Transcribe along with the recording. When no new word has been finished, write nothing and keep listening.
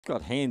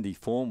got handy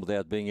form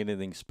without being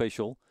anything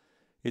special.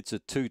 It's a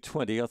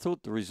 220. I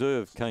thought the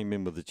reserve came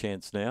in with a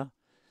chance now.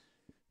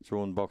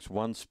 Drawn box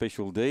 1,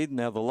 Special Deed.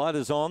 Now the light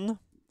is on,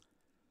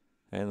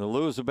 and the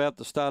lure's about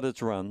to start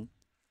its run.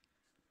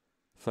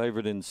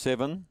 Favourite in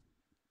 7.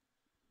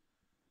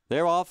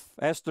 They're off.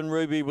 Aston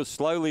Ruby was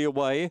slowly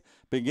away.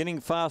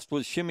 Beginning fast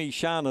was Shimmy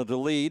Shana to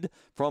lead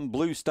from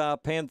Blue Star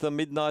Panther,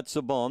 Midnight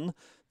Sabon.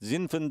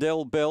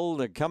 Zinfandel Bell,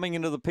 they're coming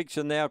into the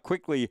picture now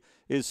quickly,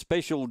 is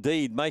Special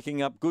Deed,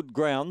 making up good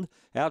ground.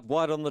 Out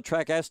wide on the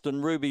track,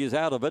 Aston Ruby is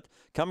out of it.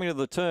 Coming to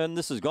the turn,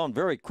 this has gone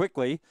very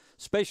quickly.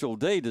 Special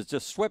Deed has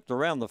just swept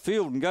around the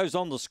field and goes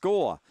on to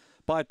score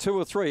by 2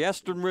 or 3.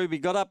 Aston Ruby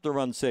got up to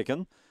run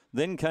second.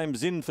 Then came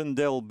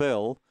Zinfandel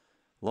Bell.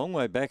 Long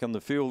way back on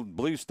the field,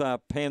 Blue Star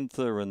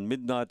Panther and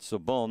Midnight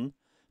Sabon.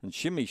 And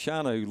Shimmy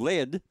Shana, who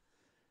led,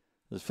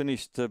 has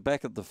finished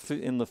back at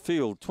in the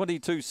field,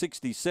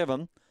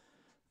 22.67.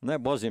 And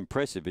that was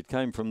impressive. It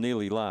came from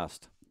nearly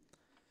last.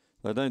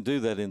 They don't do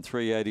that in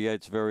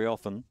 388s very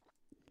often.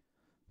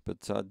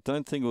 But I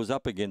don't think it was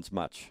up against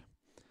much.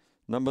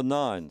 Number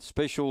 9,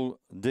 Special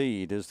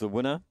Deed is the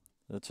winner.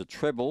 That's a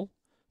treble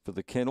for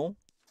the kennel.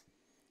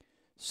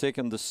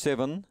 Second to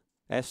 7,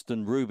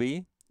 Aston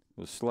Ruby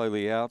was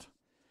slowly out.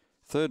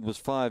 Third was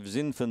 5,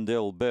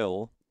 Zinfandel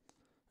Bell.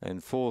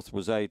 And fourth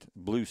was 8,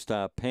 Blue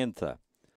Star Panther.